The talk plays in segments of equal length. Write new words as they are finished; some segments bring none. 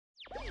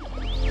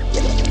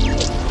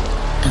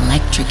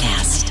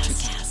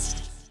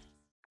NutraCast.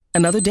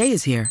 Another day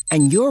is here,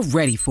 and you're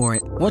ready for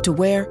it. What to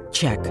wear?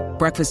 Check.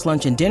 Breakfast,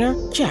 lunch, and dinner?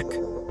 Check.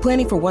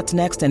 Planning for what's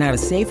next and how to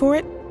save for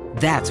it?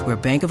 That's where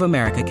Bank of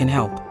America can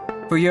help.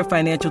 For your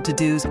financial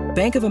to-dos,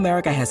 Bank of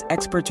America has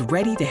experts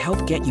ready to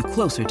help get you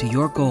closer to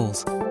your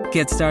goals.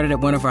 Get started at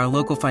one of our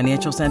local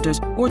financial centers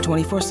or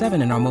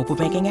 24/7 in our mobile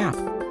banking app.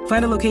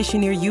 Find a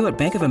location near you at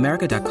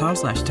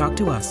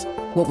bankofamerica.com/talktous.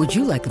 What would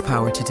you like the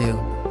power to do?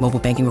 Mobile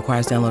banking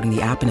requires downloading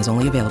the app and is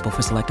only available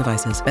for select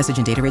devices. Message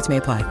and data rates may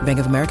apply. Bank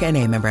of America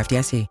N.A., member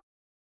FDIC.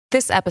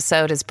 This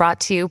episode is brought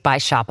to you by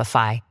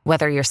Shopify.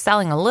 Whether you're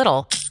selling a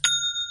little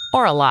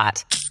or a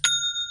lot,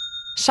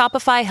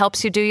 Shopify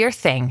helps you do your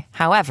thing,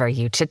 however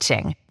you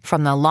cha-ching.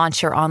 From the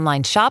launch your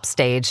online shop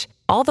stage,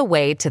 all the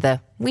way to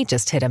the we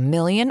just hit 1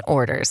 million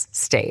orders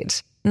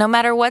stage. No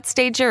matter what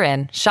stage you're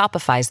in,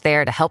 Shopify's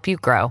there to help you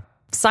grow.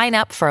 Sign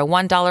up for a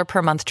 $1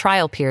 per month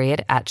trial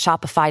period at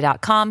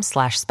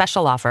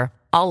shopify.com/special offer,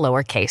 all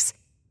lowercase.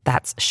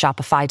 That's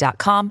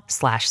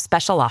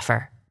shopify.com/special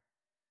offer.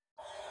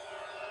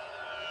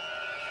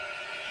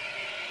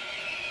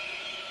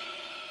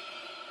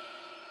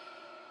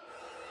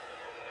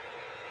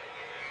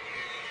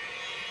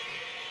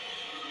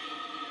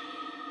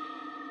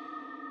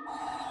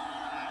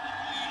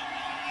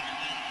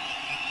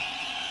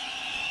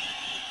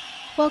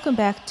 Welcome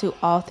back to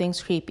All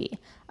Things Creepy.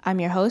 I'm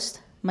your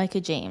host, Micah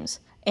James.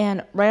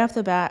 And right off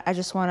the bat, I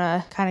just want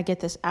to kind of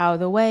get this out of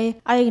the way.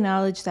 I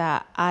acknowledge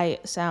that I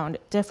sound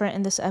different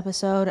in this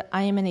episode.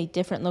 I am in a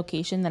different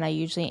location than I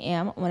usually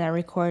am when I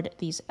record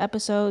these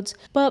episodes.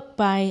 But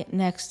by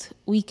next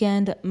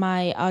weekend,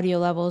 my audio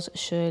levels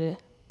should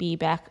be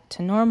back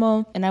to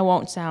normal and I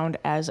won't sound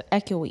as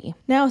echoey.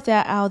 Now with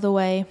that out of the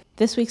way,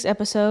 this week's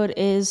episode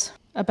is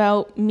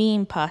about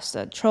meme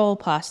pasta, troll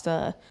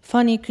pasta,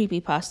 funny creepy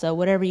pasta,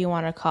 whatever you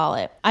want to call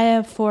it. I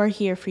have 4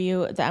 here for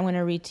you that I'm going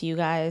to read to you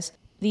guys.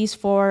 These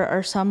 4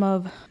 are some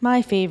of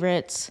my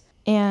favorites,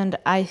 and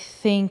I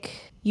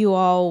think you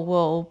all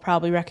will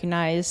probably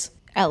recognize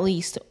at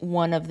least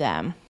one of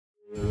them.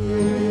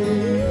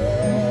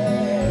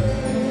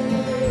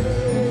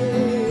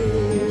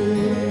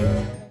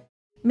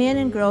 Man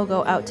and girl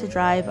go out to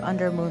drive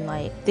under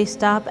moonlight. They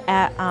stop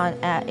at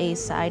a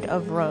side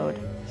of road.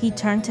 He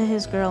turned to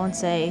his girl and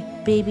say,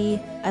 "Baby,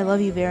 I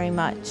love you very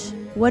much."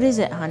 "What is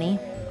it, honey?"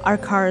 "Our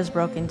car is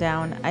broken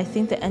down. I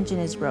think the engine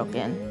is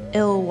broken.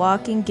 I'll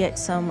walk and get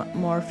some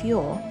more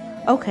fuel."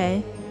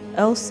 "Okay.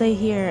 I'll stay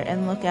here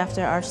and look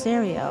after our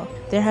stereo.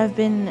 There have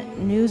been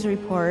news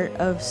report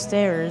of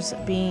stairs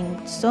being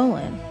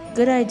stolen."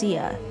 "Good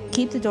idea.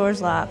 Keep the doors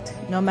locked,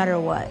 no matter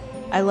what.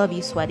 I love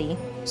you, sweaty."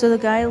 So the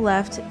guy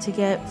left to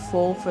get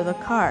fuel for the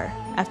car.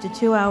 After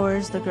 2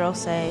 hours, the girl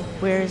say,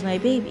 "Where is my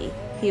baby?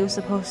 He was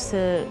supposed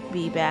to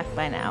be back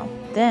by now."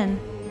 Then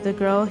the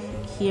girl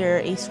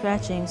hear a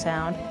scratching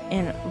sound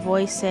and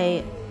voice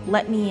say,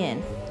 "Let me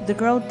in." The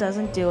girl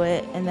doesn't do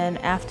it, and then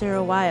after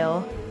a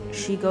while,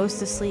 she goes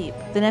to sleep.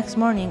 The next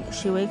morning,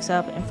 she wakes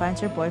up and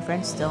finds her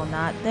boyfriend still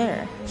not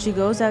there. She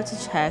goes out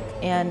to check,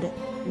 and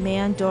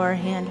man door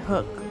hand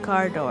hook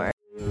car door.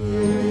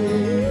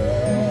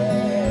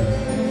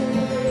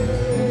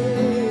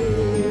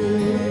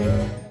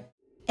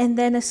 And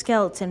then a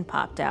skeleton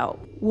popped out.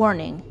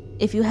 Warning.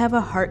 If you have a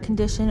heart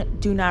condition,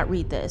 do not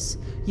read this.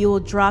 You will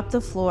drop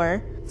the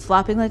floor,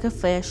 flopping like a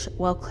fish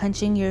while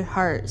clenching your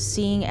heart,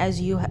 seeing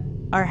as you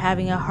are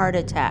having a heart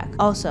attack.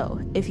 Also,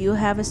 if you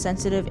have a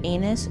sensitive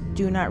anus,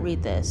 do not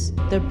read this.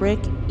 The brick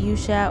you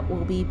shat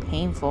will be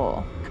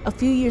painful. A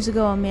few years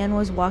ago, a man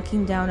was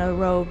walking down a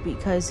road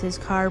because his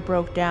car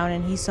broke down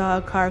and he saw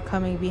a car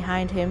coming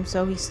behind him,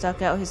 so he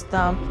stuck out his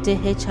thumb to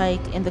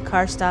hitchhike and the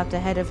car stopped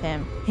ahead of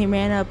him. He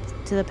ran up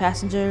to the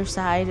passenger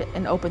side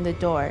and opened the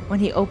door. When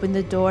he opened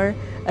the door,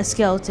 a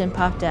skeleton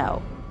popped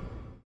out.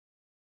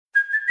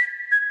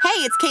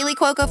 Hey, it's Kaylee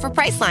Cuoco for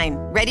Priceline.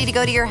 Ready to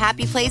go to your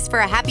happy place for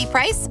a happy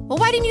price? Well,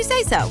 why didn't you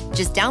say so?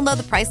 Just download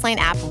the Priceline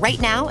app right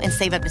now and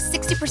save up to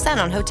 60%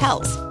 on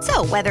hotels.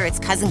 So whether it's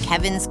Cousin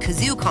Kevin's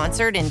Kazoo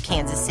Concert in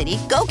Kansas City,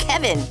 go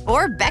Kevin,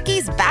 or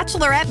Becky's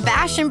Bachelorette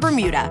Bash in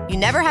Bermuda, you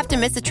never have to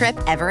miss a trip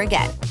ever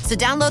again. So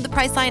download the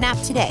Priceline app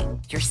today.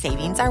 Your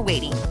savings are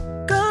waiting.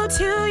 Go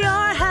to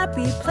your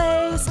happy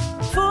place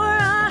for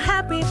a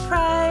happy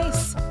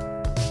price.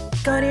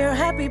 Go to your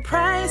happy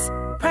price,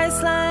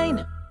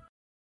 Priceline.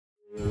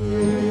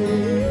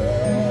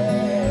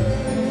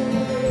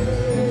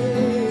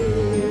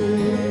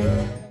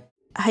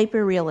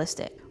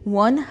 Hyper-realistic.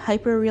 One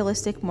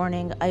hyper-realistic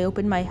morning, I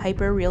opened my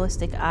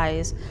hyper-realistic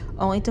eyes,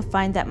 only to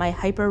find that my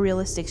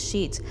hyper-realistic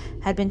sheets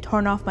had been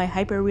torn off my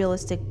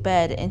hyper-realistic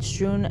bed and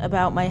strewn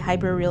about my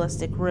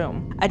hyper-realistic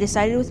room. I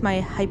decided with my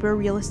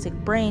hyper-realistic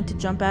brain to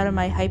jump out of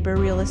my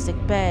hyper-realistic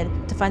bed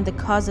to find the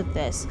cause of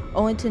this,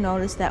 only to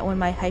notice that when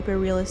my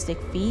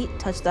hyper-realistic feet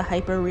touched the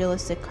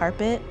hyper-realistic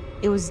carpet,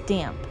 It was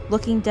damp.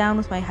 Looking down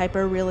with my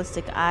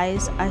hyper-realistic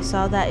eyes, I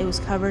saw that it was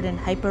covered in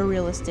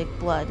hyper-realistic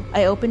blood.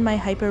 I opened my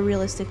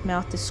hyper-realistic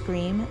mouth to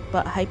scream,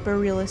 but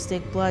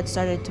hyper-realistic blood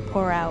started to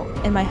pour out,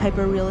 and my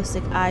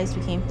hyper-realistic eyes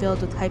became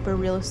filled with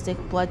hyper-realistic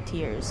blood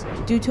tears.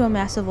 Due to a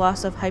massive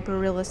loss of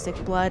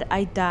hyper-realistic blood,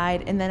 I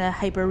died, and then a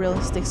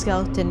hyper-realistic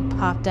skeleton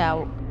popped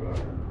out.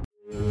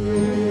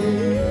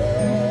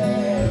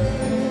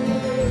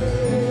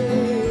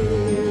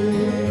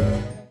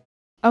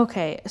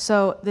 Okay,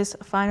 so this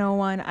final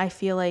one I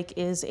feel like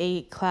is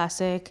a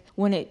classic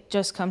when it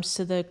just comes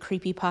to the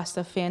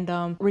creepypasta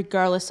fandom,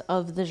 regardless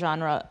of the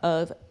genre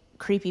of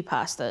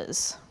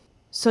creepypastas.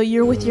 So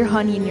you're with your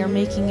honey and you're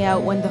making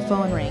out when the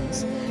phone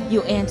rings.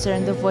 You answer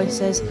and the voice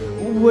says,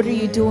 "What are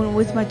you doing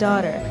with my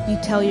daughter?" You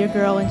tell your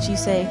girl and she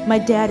say, "My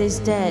dad is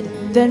dead."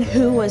 Then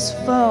who was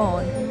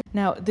phone?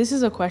 Now, this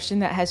is a question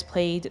that has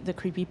plagued the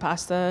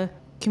creepypasta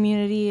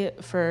community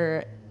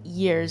for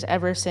years,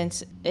 ever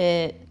since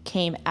it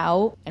came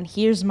out, and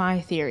here's my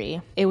theory.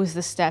 It was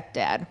the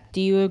stepdad. Do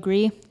you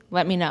agree?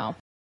 Let me know.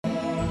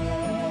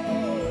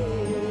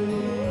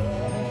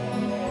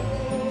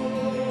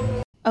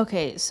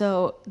 Okay,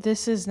 so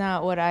this is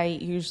not what I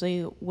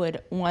usually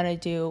would want to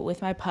do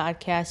with my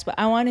podcast, but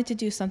I wanted to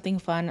do something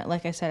fun,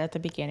 like I said at the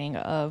beginning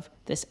of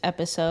this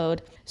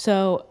episode.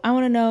 So I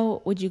want to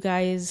know, would you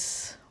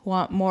guys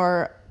want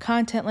more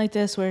content like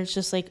this where it's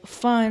just like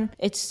fun?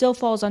 It still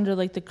falls under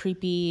like the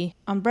creepy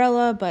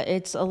umbrella, but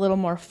it's a little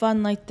more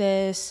fun like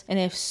this. And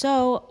if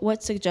so,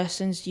 what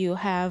suggestions do you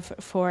have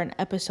for an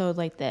episode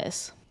like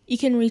this? You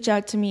can reach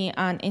out to me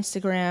on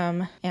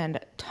Instagram and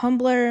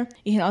Tumblr.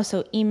 You can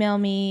also email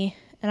me.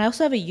 And I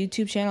also have a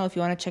YouTube channel if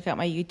you want to check out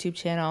my YouTube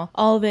channel.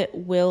 All of it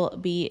will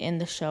be in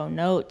the show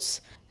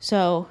notes.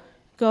 So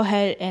go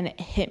ahead and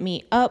hit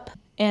me up.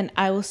 And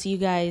I will see you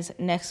guys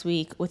next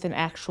week with an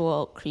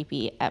actual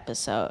creepy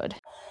episode.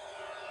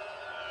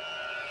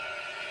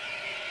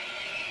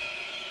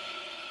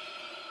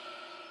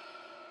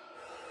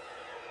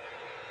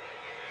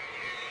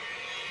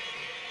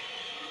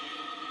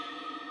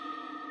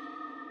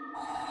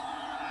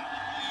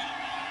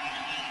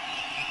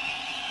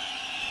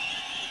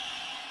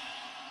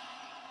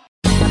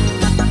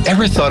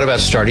 Ever thought about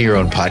starting your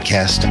own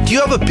podcast? Do you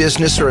have a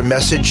business or a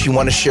message you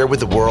want to share with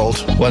the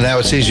world? Well, now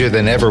it's easier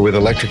than ever with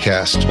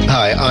Electricast.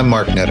 Hi, I'm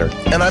Mark Netter.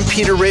 And I'm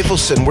Peter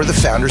Rafelson. We're the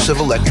founders of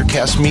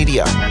Electricast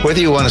Media.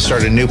 Whether you want to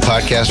start a new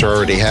podcast or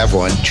already have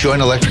one, join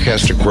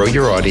Electricast to grow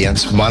your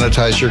audience,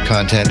 monetize your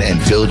content,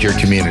 and build your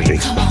community.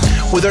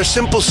 With our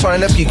simple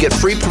sign-up, you get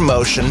free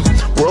promotion,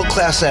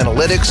 world-class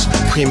analytics,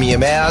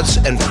 premium ads,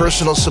 and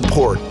personal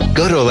support.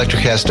 Go to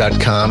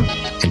electricast.com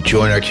and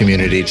join our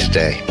community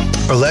today.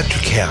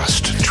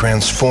 Electricast.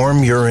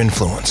 Transform your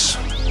influence.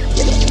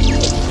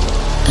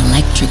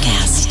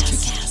 Electricast.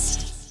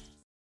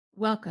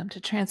 Welcome to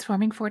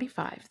Transforming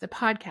 45, the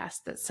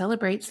podcast that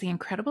celebrates the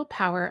incredible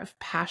power of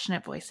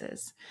passionate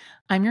voices.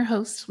 I'm your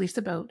host,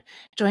 Lisa Boat.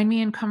 Join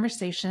me in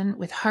conversation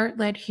with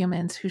heart-led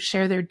humans who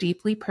share their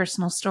deeply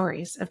personal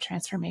stories of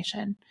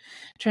transformation.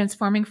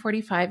 Transforming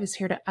 45 is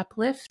here to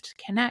uplift,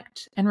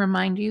 connect, and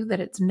remind you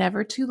that it's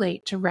never too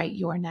late to write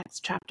your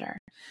next chapter.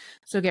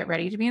 So get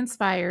ready to be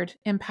inspired,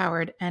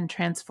 empowered, and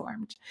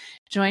transformed.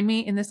 Join me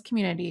in this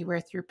community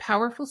where through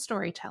powerful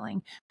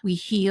storytelling, we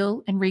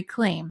heal and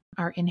reclaim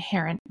our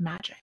inherent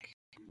magic.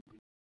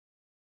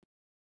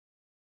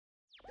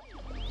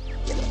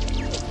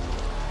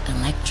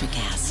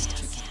 Electricast.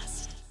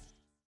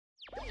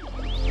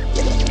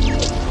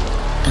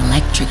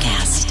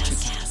 Electricast.